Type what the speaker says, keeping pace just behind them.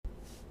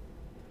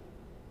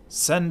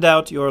Send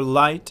out your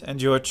light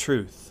and your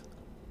truth.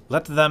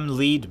 Let them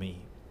lead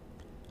me.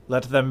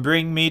 Let them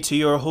bring me to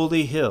your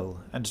holy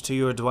hill and to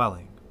your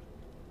dwelling.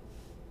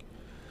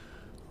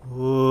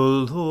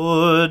 O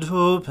Lord,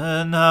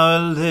 open our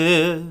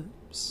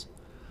lips,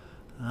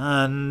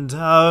 and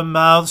our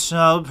mouth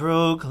shall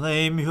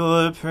proclaim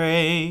your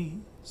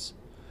praise.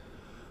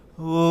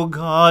 O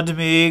God,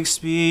 make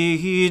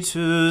speed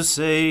to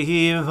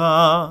save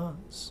us.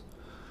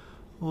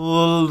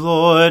 O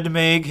Lord,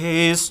 make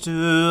haste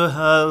to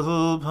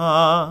help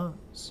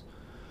us.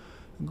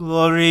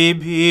 Glory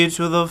be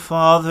to the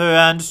Father,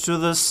 and to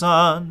the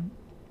Son,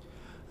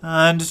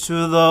 and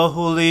to the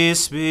Holy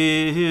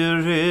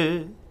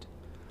Spirit,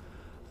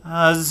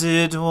 as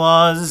it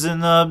was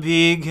in the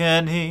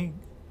beginning,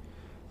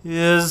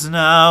 is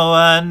now,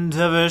 and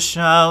ever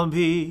shall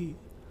be,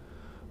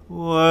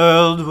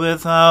 world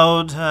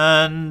without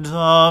end.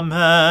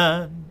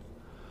 Amen.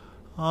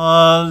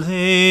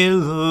 Alleluia.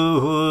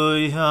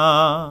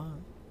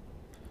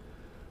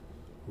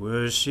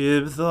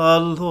 Worship the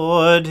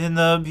Lord in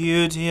the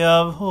beauty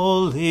of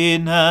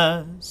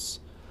holiness.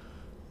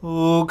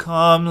 O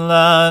come,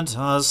 let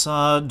us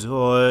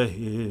adore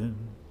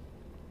him.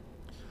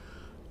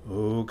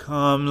 O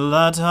come,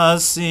 let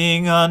us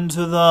sing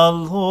unto the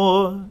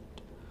Lord.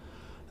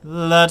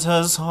 Let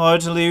us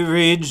heartily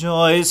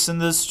rejoice in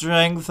the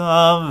strength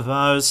of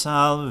our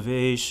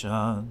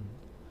salvation.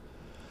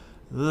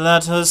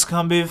 Let us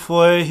come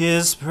before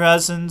his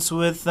presence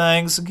with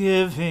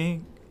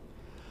thanksgiving,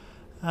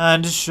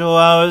 and show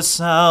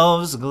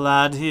ourselves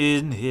glad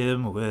in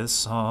him with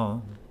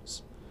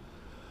songs.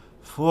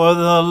 For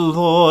the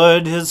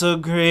Lord is a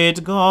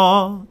great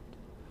God,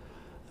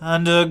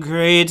 and a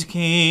great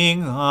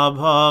King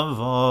above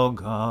all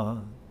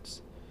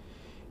gods.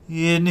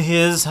 In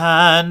his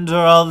hand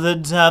are all the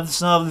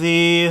depths of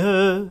the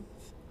earth,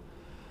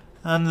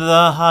 and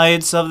the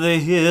heights of the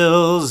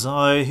hills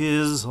are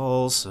his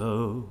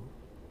also.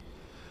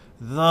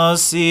 The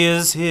sea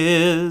is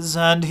his,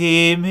 and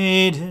he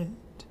made it,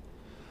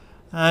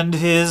 and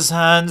his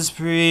hands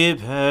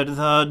prepared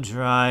the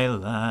dry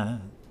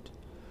land.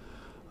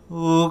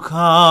 O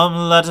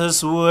come, let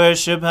us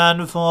worship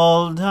and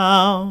fall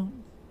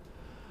down,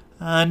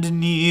 and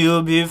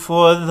kneel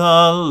before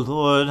the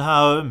Lord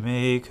our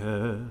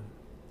Maker.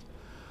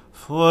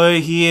 For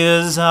he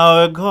is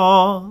our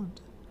God,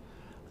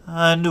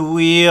 and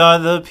we are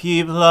the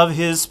people of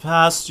his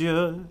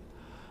pasture,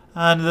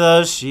 and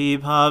the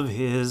sheep of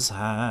his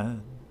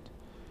hand.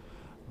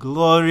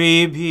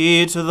 Glory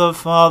be to the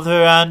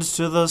Father, and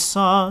to the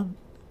Son,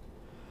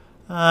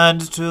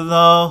 and to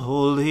the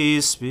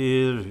Holy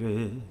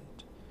Spirit,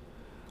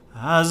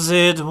 as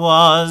it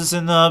was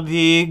in the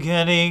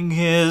beginning,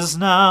 is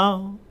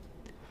now,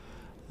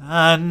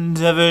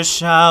 and ever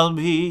shall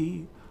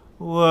be,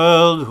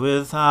 world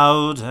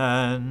without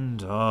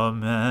end.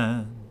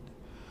 Amen.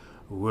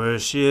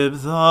 Worship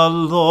the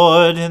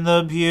Lord in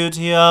the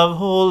beauty of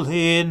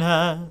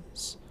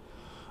holiness.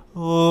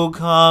 O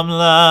come,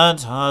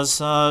 let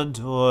us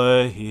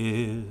adore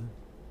him.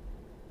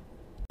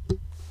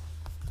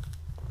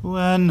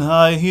 When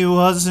I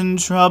was in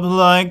trouble,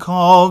 I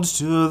called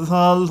to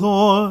the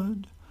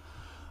Lord.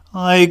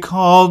 I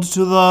called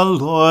to the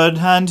Lord,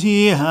 and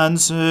he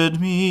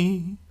answered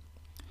me.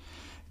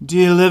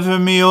 Deliver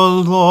me, O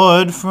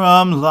Lord,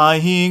 from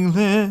lying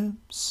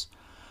lips,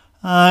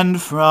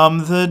 and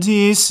from the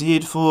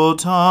deceitful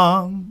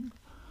tongue.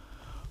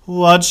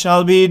 What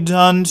shall be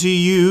done to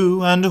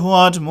you, and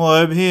what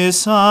more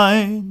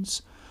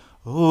besides,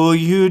 O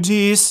you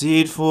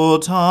deceitful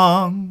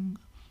tongue?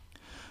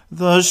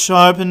 The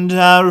sharpened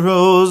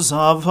arrows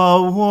of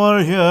a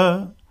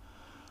warrior,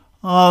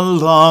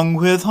 along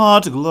with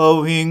hot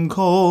glowing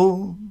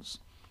coals.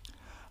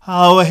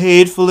 How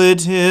hateful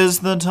it is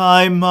that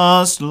I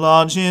must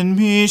lodge in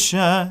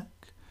Meshach,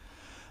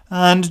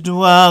 and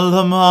dwell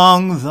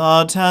among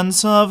the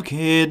tents of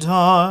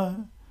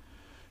Kedar.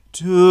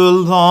 Too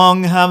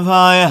long have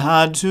I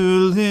had to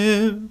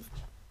live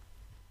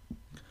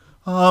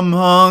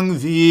among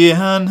the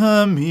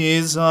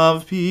enemies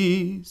of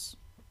peace.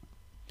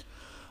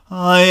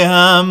 I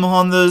am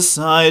on the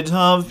side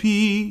of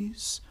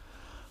peace,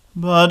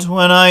 but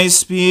when I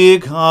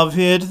speak of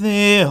it,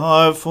 they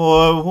are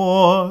for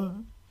war.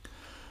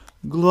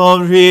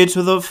 Glory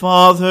to the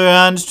Father,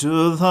 and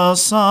to the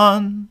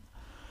Son,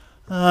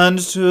 and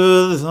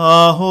to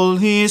the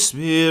Holy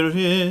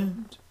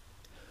Spirit,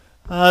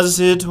 as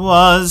it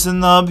was in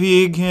the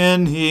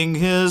beginning,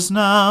 is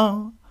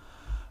now,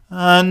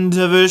 and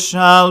ever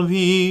shall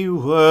be,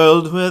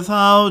 world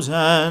without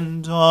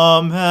end.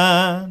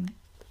 Amen.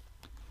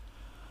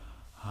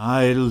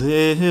 I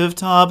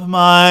lift up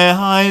my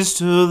eyes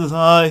to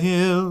the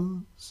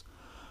hills.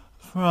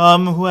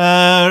 From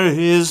where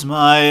is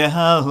my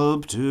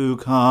help to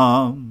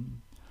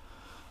come?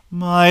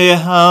 My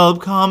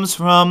help comes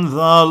from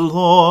the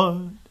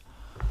Lord,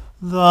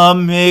 the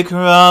maker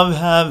of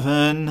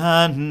heaven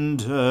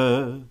and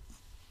earth.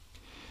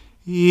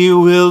 He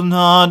will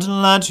not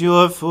let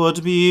your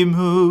foot be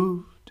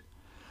moved.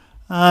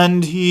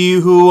 and he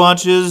who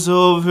watches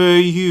over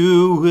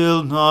you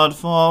will not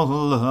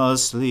fall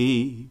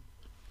asleep.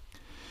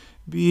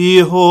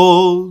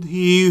 Behold,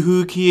 he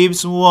who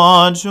keeps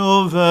watch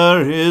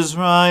over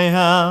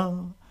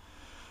Israel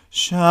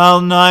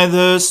shall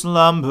neither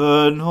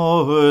slumber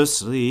nor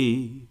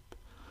sleep.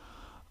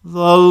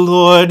 The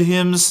Lord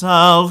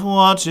himself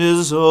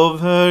watches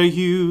over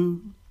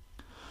you.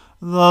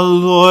 The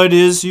Lord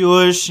is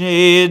your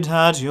shade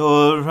at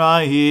your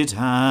right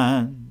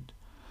hand,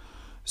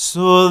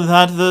 so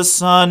that the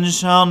sun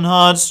shall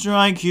not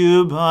strike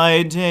you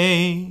by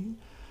day,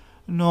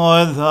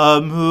 nor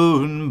the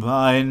moon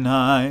by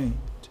night.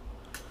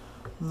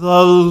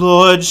 The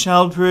Lord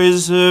shall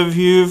preserve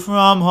you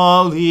from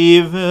all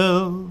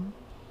evil.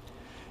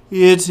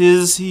 It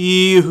is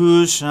he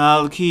who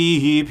shall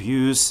keep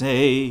you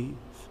safe.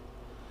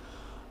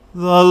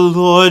 The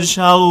Lord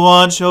shall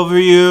watch over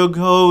your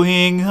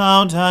going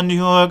out and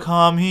your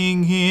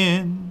coming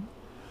in,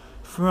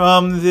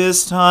 from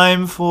this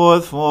time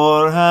forth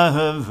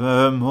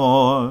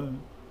forevermore.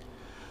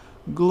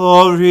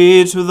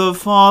 Glory to the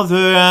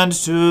Father, and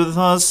to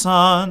the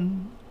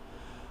Son,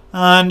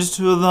 and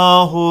to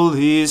the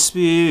Holy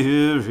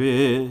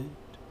Spirit,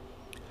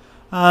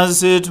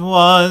 as it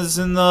was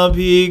in the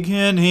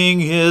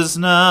beginning, is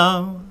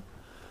now,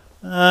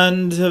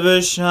 and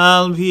ever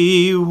shall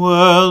be,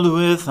 world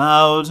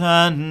without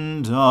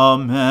end.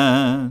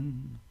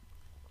 Amen.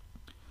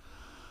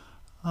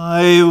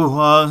 I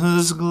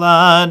was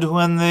glad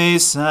when they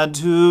said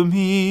to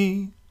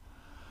me,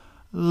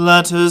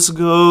 "Let us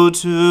go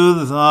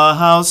to the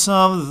house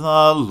of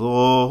the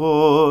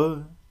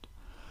Lord."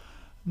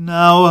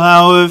 Now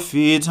our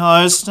feet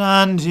are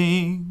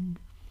standing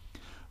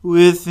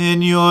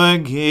within your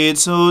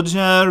gates, O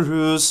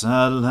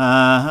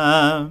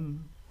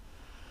Jerusalem.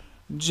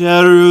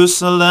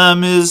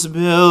 Jerusalem is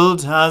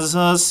built as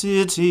a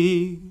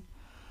city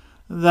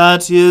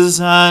that is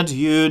at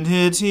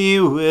unity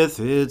with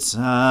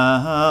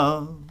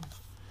itself,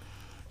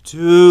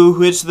 to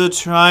which the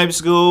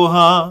tribes go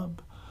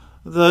up,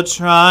 the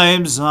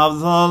tribes of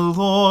the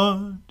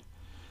Lord,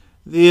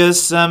 the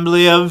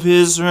assembly of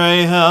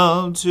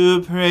Israel,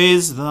 to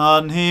praise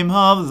the name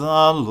of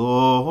the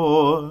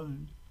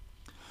Lord.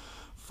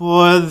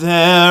 For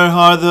there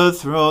are the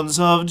thrones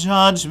of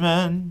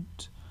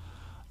judgment,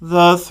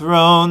 the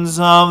thrones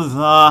of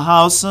the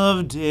house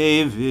of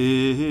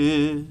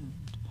David.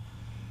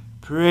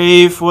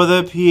 Pray for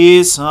the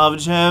peace of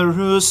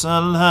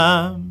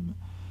Jerusalem.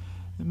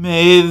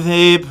 May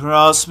they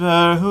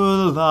prosper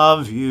who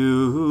love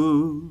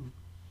you.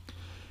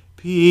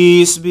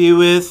 Peace be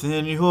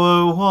within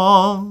your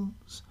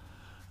walls,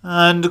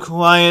 and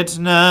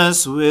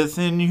quietness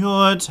within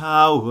your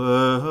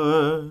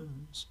towers.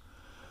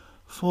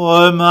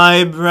 For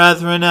my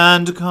brethren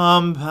and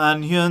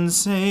companions'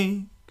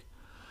 sake,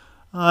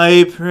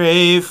 I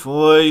pray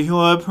for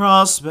your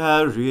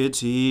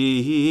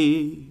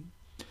prosperity.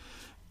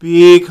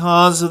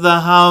 Because of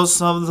the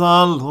house of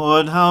the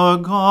Lord our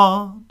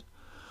God,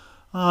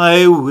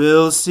 I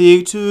will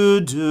seek to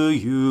do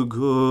you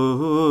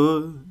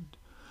good.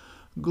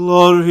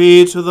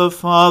 Glory to the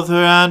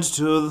Father, and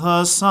to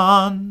the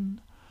Son,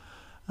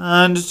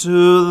 and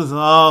to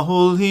the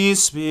Holy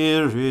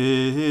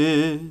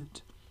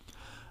Spirit,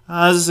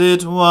 as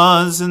it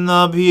was in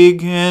the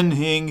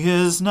beginning,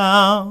 is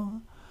now,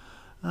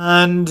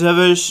 and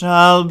ever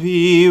shall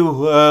be,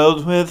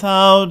 world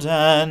without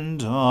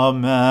end.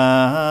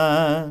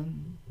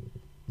 Amen.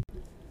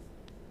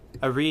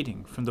 A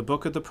reading from the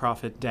book of the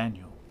prophet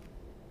Daniel.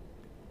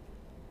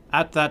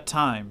 At that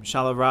time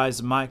shall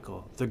arise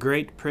Michael, the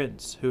great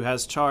prince, who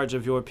has charge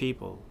of your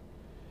people.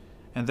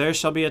 And there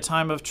shall be a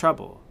time of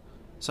trouble,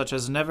 such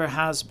as never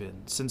has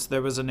been since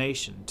there was a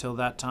nation till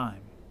that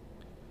time.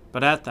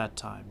 But at that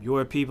time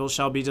your people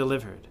shall be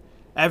delivered,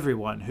 every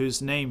one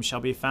whose name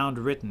shall be found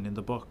written in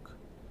the book.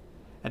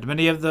 And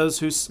many of those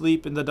who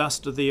sleep in the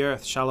dust of the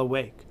earth shall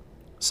awake,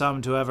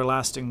 some to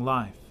everlasting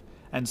life,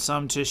 and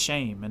some to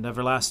shame and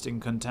everlasting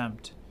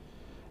contempt.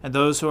 And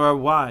those who are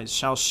wise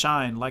shall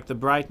shine like the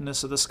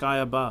brightness of the sky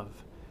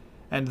above,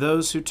 and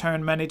those who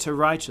turn many to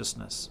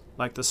righteousness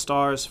like the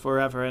stars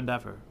forever and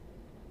ever.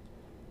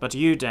 But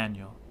you,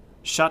 Daniel,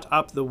 shut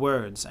up the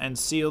words and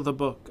seal the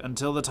book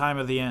until the time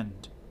of the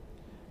end.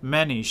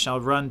 Many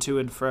shall run to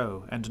and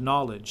fro, and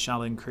knowledge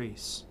shall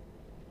increase.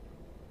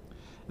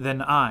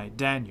 Then I,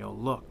 Daniel,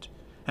 looked,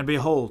 and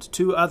behold,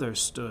 two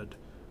others stood,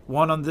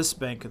 one on this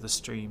bank of the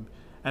stream,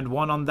 and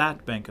one on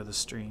that bank of the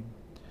stream.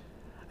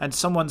 And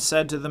someone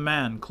said to the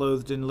man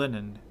clothed in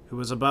linen, who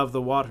was above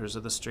the waters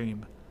of the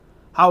stream,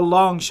 "How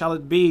long shall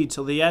it be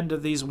till the end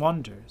of these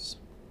wonders?"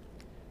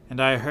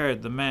 And I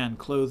heard the man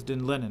clothed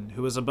in linen,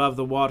 who was above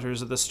the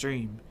waters of the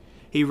stream.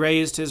 He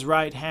raised his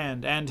right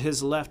hand and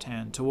his left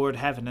hand toward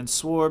heaven, and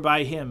swore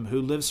by him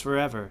who lives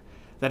forever,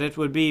 that it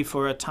would be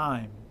for a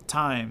time,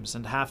 times,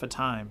 and half a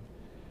time,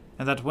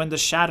 and that when the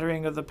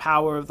shattering of the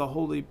power of the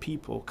holy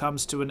people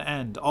comes to an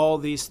end, all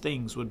these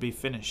things would be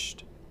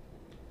finished.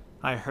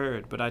 I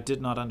heard, but I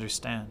did not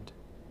understand.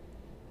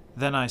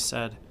 Then I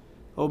said,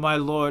 O my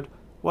Lord,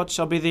 what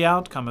shall be the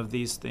outcome of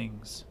these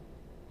things?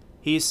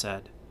 He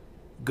said,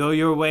 "Go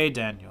your way,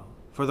 Daniel,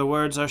 for the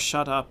words are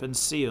shut up and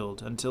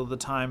sealed until the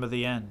time of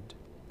the end.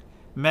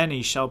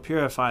 Many shall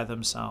purify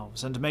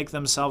themselves, and make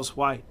themselves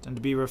white, and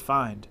be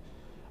refined,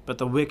 but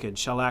the wicked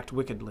shall act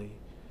wickedly,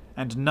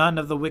 and none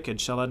of the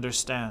wicked shall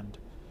understand,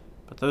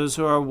 but those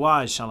who are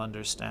wise shall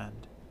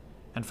understand.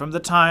 And from the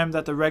time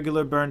that the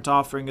regular burnt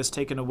offering is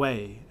taken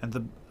away, and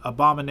the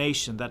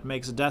abomination that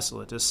makes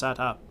desolate is set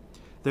up,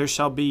 there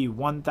shall be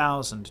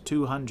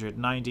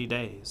 1,290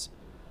 days.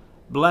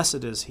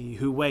 Blessed is he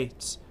who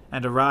waits,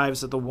 and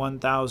arrives at the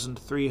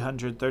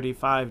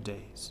 1,335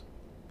 days.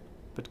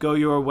 But go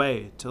your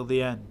way till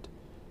the end,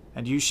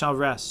 and you shall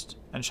rest,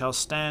 and shall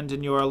stand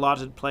in your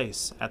allotted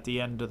place at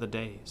the end of the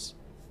days."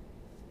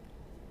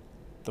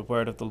 The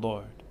word of the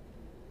Lord.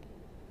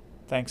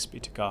 Thanks be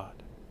to God.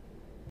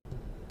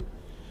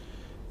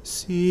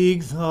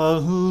 Seek the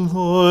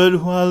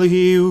Lord while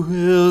he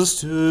wills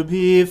to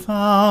be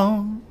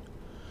found.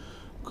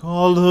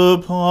 Call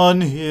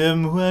upon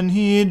him when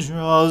he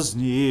draws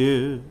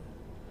near.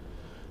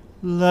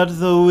 Let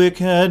the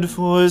wicked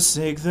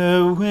forsake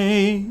their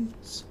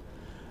ways,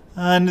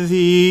 and the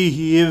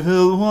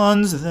evil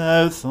ones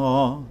their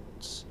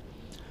thoughts.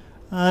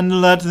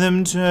 And let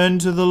them turn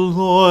to the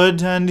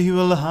Lord, and he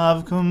will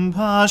have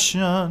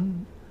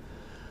compassion,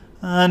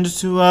 and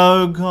to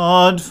our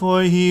God,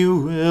 for he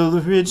will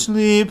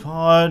richly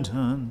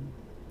pardon.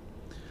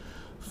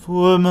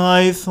 For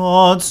my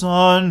thoughts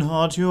are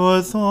not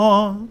your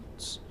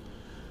thoughts,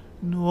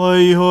 nor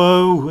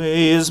your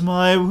ways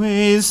my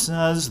ways,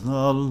 says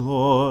the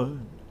Lord.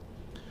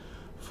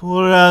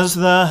 For as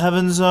the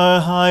heavens are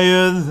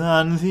higher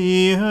than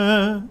the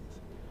earth,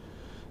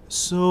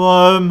 so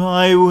are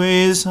my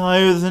ways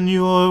higher than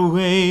your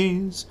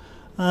ways,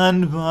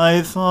 and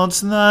my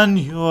thoughts than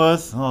your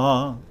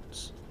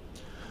thoughts.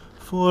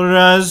 For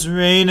as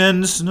rain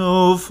and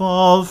snow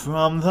fall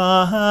from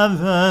the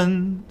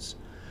heavens,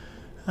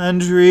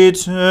 and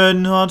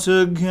return not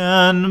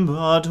again,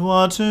 but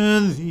water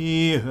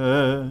the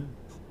earth,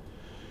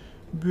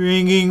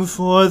 bringing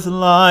forth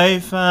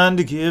life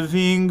and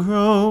giving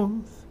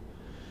growth,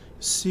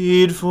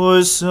 seed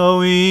for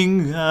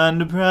sowing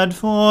and bread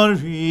for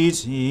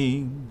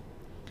eating,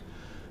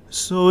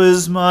 so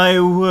is my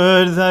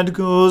word that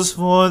goes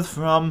forth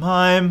from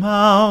my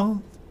mouth.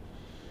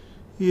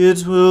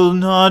 It will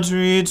not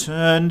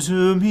return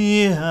to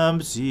me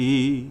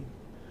empty,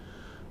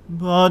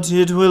 but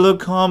it will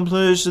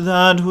accomplish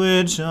that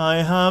which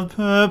I have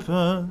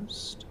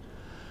purposed,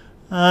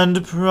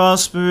 and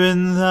prosper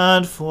in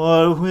that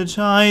for which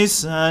I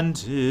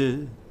sent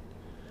it.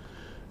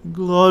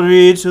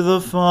 Glory to the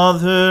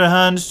Father,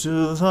 and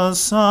to the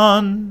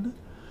Son,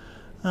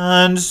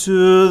 and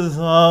to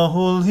the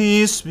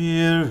Holy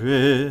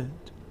Spirit,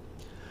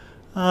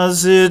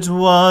 as it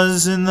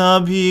was in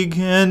the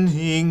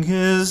beginning,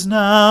 is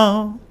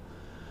now,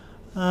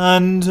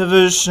 and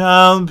ever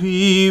shall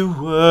be,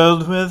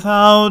 world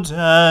without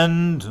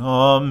end.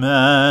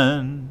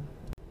 Amen.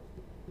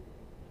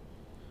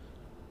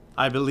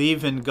 I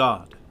believe in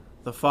God,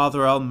 the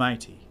Father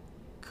Almighty,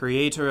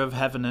 creator of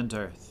heaven and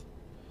earth.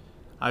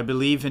 I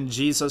believe in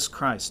Jesus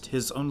Christ,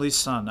 his only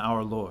Son,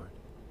 our Lord.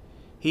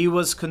 He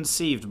was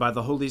conceived by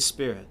the Holy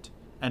Spirit,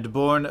 and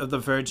born of the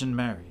Virgin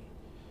Mary.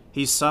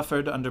 He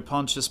suffered under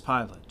Pontius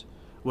Pilate,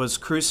 was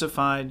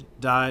crucified,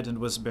 died, and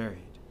was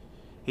buried.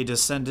 He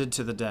descended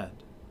to the dead.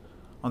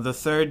 On the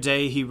third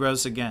day he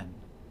rose again.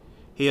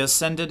 He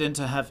ascended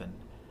into heaven,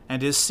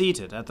 and is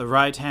seated at the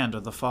right hand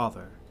of the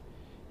Father.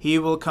 He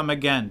will come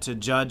again to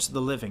judge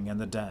the living and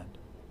the dead.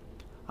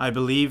 I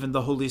believe in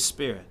the Holy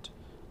Spirit,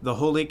 the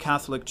Holy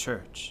Catholic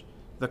Church,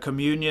 the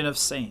communion of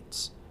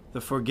saints,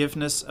 the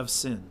forgiveness of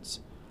sins,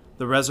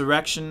 the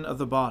resurrection of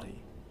the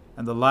body,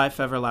 and the life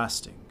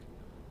everlasting.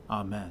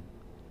 Amen.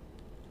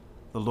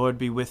 The Lord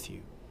be with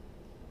you.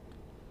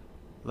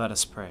 Let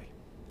us pray.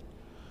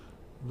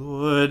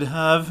 Lord,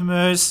 have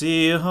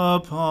mercy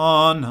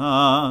upon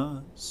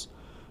us.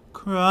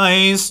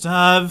 Christ,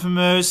 have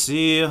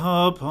mercy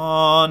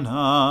upon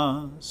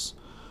us.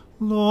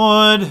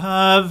 Lord,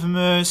 have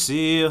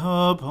mercy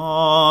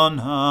upon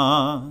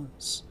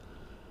us.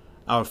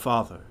 Our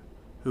Father,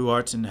 who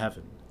art in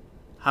heaven,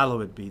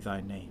 hallowed be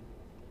thy name.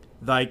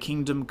 Thy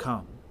kingdom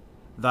come,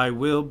 thy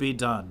will be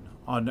done,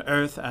 on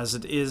earth as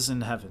it is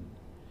in heaven.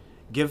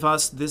 Give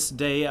us this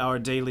day our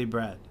daily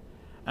bread,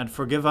 and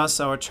forgive us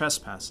our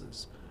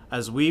trespasses,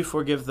 as we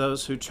forgive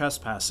those who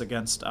trespass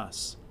against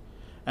us.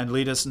 And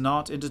lead us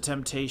not into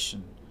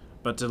temptation,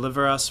 but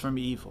deliver us from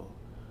evil.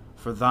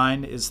 For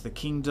thine is the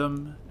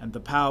kingdom, and the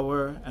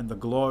power, and the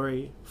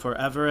glory,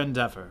 forever and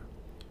ever.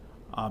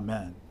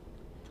 Amen.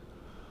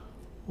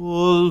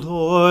 O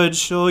Lord,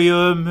 show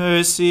your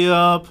mercy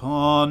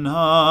upon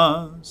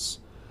us,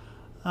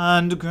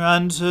 and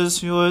grant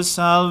us your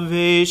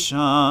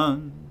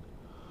salvation.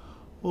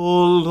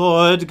 O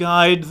Lord,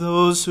 guide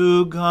those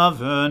who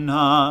govern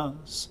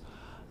us,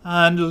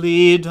 and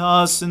lead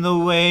us in the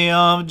way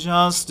of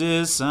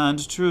justice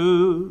and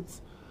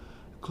truth.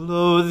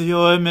 Clothe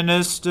your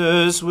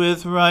ministers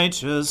with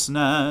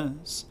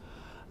righteousness,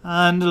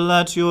 and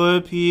let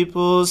your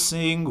people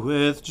sing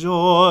with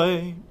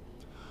joy.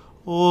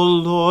 O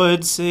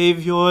Lord,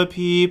 save your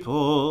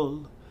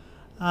people,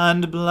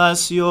 and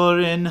bless your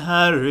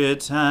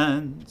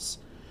inheritance.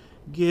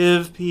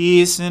 Give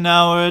peace in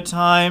our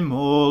time,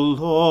 O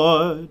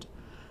Lord,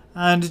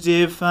 and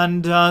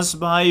defend us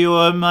by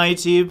your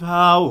mighty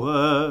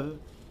power.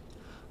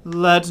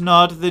 Let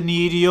not the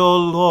needy, O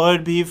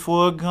Lord, be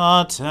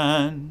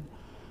forgotten,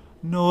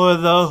 nor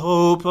the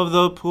hope of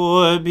the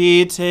poor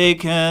be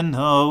taken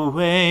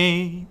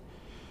away.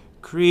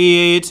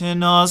 Create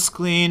in us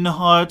clean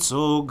hearts,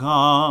 O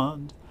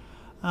God,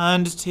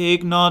 and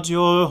take not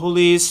your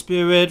Holy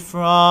Spirit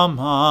from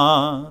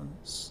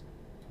us.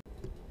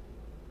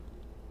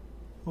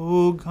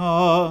 O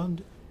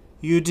God,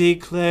 you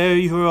declare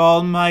your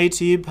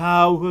almighty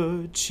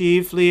power,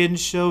 chiefly in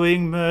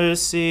showing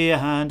mercy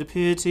and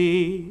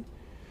pity.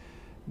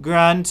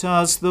 Grant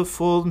us the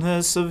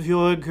fullness of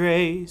your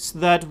grace,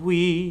 that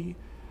we,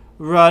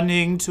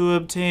 running to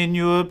obtain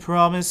your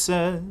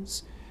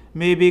promises,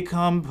 may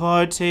become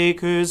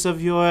partakers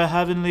of your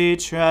heavenly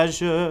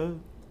treasure.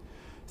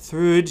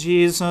 Through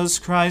Jesus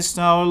Christ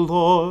our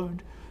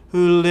Lord,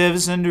 who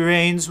lives and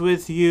reigns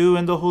with you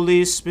and the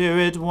Holy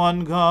Spirit,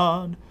 one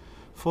God,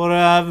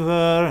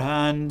 forever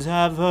and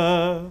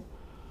ever.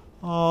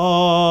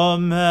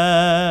 Amen.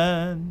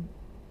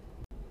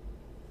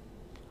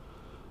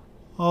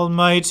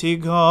 Almighty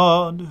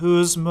God,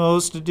 whose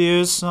most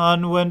dear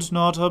Son went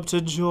not up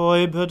to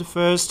joy, but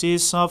first he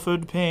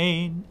suffered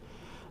pain,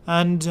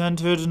 and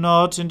entered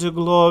not into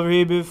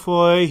glory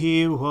before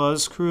he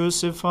was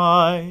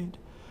crucified,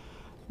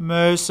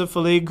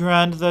 mercifully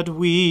grant that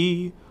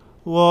we,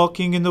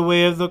 walking in the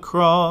way of the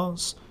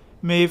cross,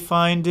 may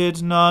find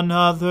it none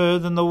other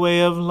than the way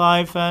of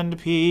life and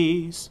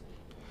peace.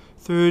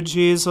 Through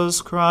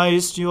Jesus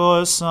Christ,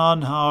 your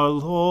Son, our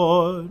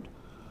Lord.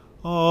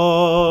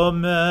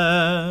 Amen.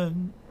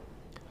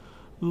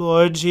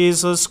 Lord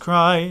Jesus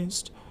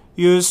Christ,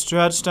 you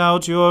stretched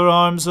out your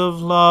arms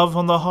of love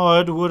on the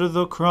hard wood of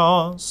the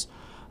cross,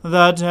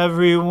 that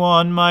every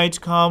one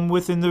might come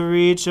within the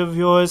reach of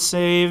your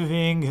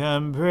saving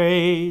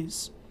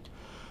embrace.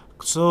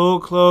 So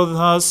clothe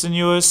us in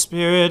your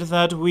Spirit,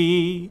 that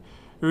we,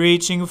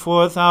 reaching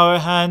forth our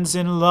hands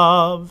in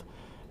love,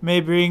 may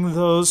bring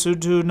those who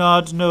do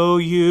not know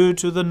you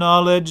to the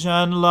knowledge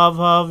and love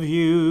of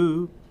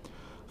you,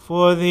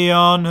 for the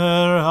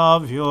honor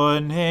of your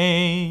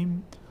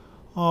name.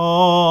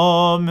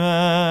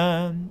 Amen.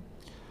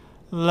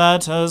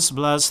 Let us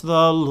bless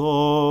the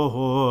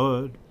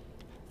Lord.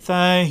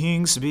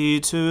 Thanks be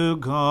to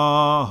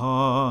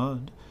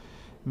God.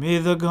 May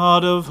the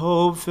God of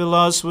hope fill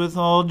us with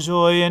all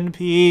joy and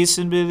peace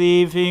in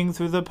believing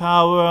through the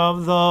power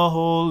of the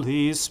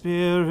Holy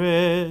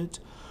Spirit.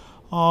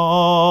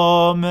 Amen.